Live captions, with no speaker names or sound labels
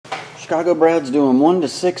Chicago Brad's doing 1 to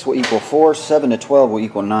 6 will equal 4, 7 to 12 will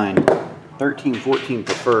equal 9. 13, 14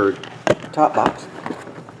 preferred. Top box.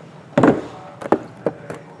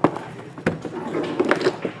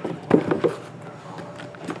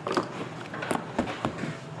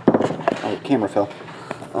 Oh, camera fell.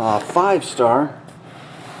 5-star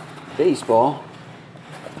baseball.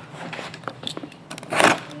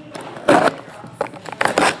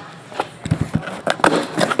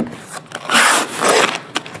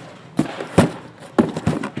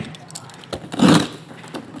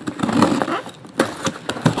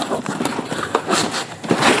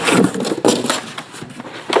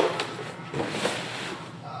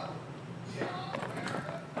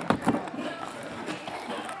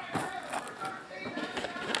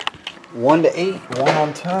 One to 8, 1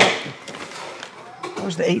 on top.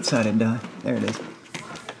 Where's the 8-sided die? There it is.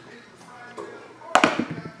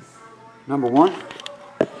 Number 1.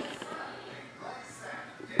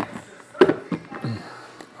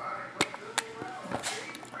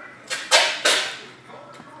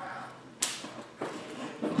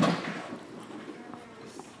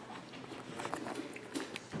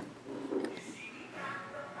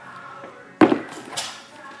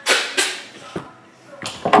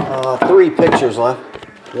 Three pictures left.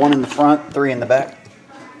 1 in the front, 3 in the back.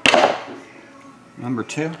 Number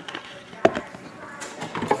 2.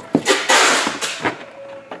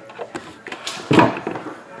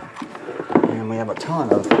 And we have a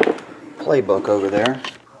ton of Playbook over there.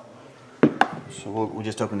 So we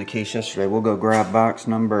just opened the case yesterday. We'll go grab box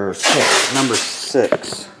number 6. Number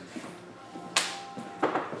 6.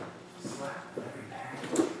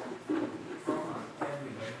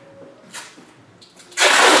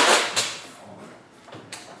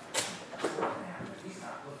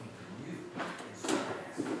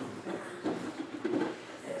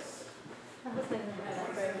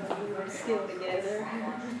 Still together.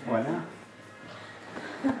 Why not?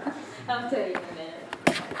 I'll tell you in a minute.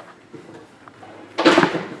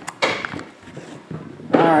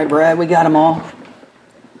 Alright, Brad, we got them all.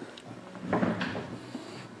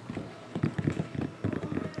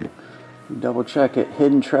 Double check it.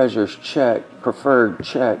 Hidden treasures, check. Preferred,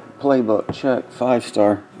 check. Playbook, check.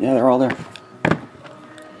 5-star. Yeah, they're all there.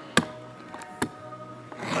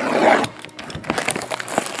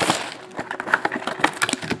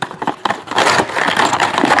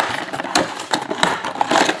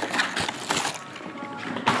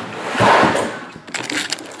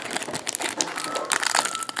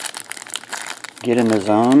 Get in the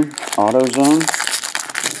zone, auto zone.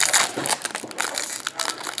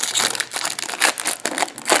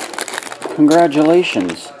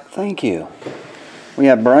 Congratulations. Thank you. We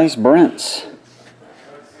have Bryce Brents.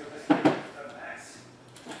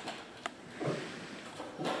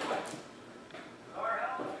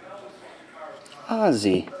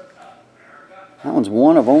 Ozzy. That one's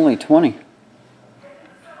 1 of only 20.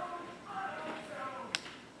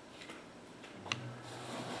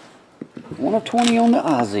 One of 20 on the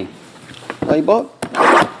Ozzy. Playbook.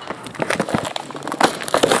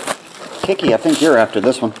 Kiki, I think you're after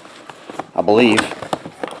this one. I believe.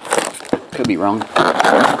 Could be wrong.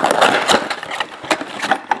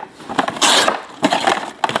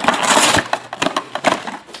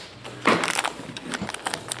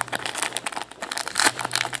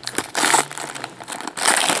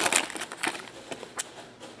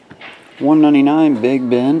 $1.99 Big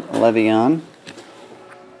Ben Le'Veon.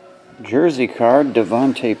 Jersey card,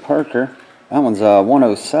 Devontae Parker. That one's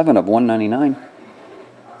 107 of 199.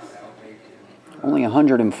 Only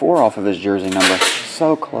 104 off of his jersey number.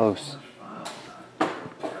 So close.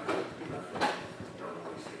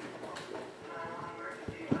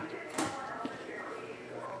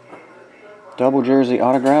 Double jersey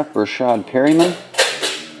autograph, Rashad Perryman.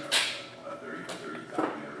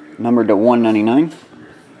 Numbered to 199.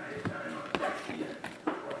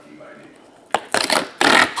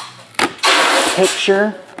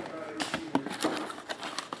 Picture.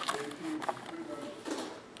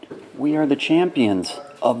 We are the champions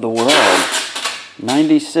of the world.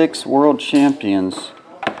 96 world champions.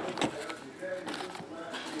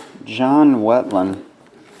 John Wetland.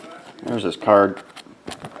 There's his card.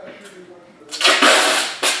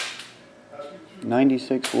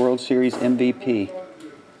 96 World Series MVP.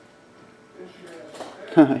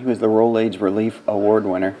 He was the Roll Age Relief Award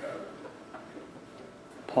winner.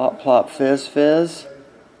 Plop, plop, fizz, fizz.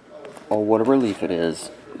 Oh, what a relief it is.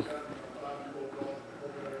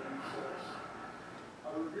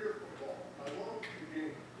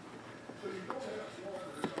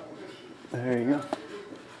 There you go.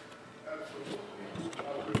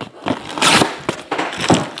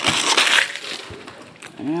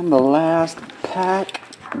 And the last pack,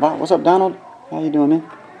 What's up, Donald? How you doing,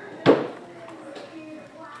 man?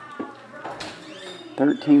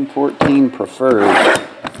 13-14 preferred.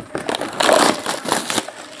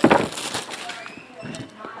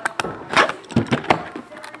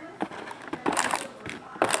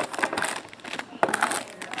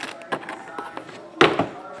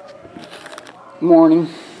 Morning.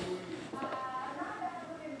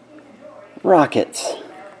 Rockets.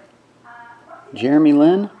 Jeremy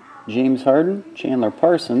Lin, James Harden, Chandler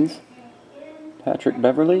Parsons, Patrick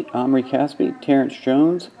Beverly, Omri Caspi, Terrence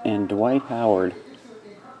Jones, and Dwight Howard.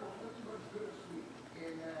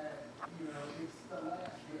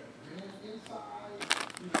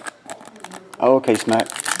 Oh, okay, Smack.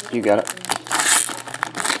 You got it.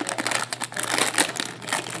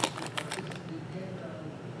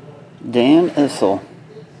 Dan Issel.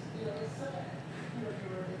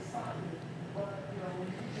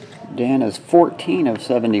 Dan is 14 of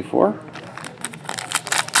 74.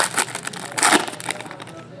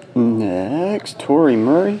 Next, Torrey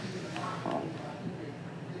Murray.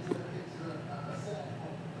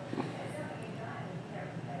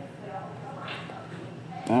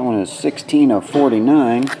 That one is 16 of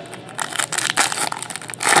 49.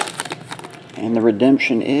 And the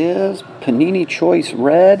redemption is Panini Choice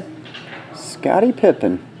Red, Scottie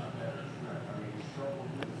Pippen.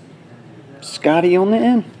 Scotty on the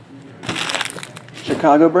end.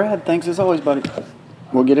 Chicago Brad, thanks as always, buddy.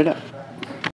 We'll get it up.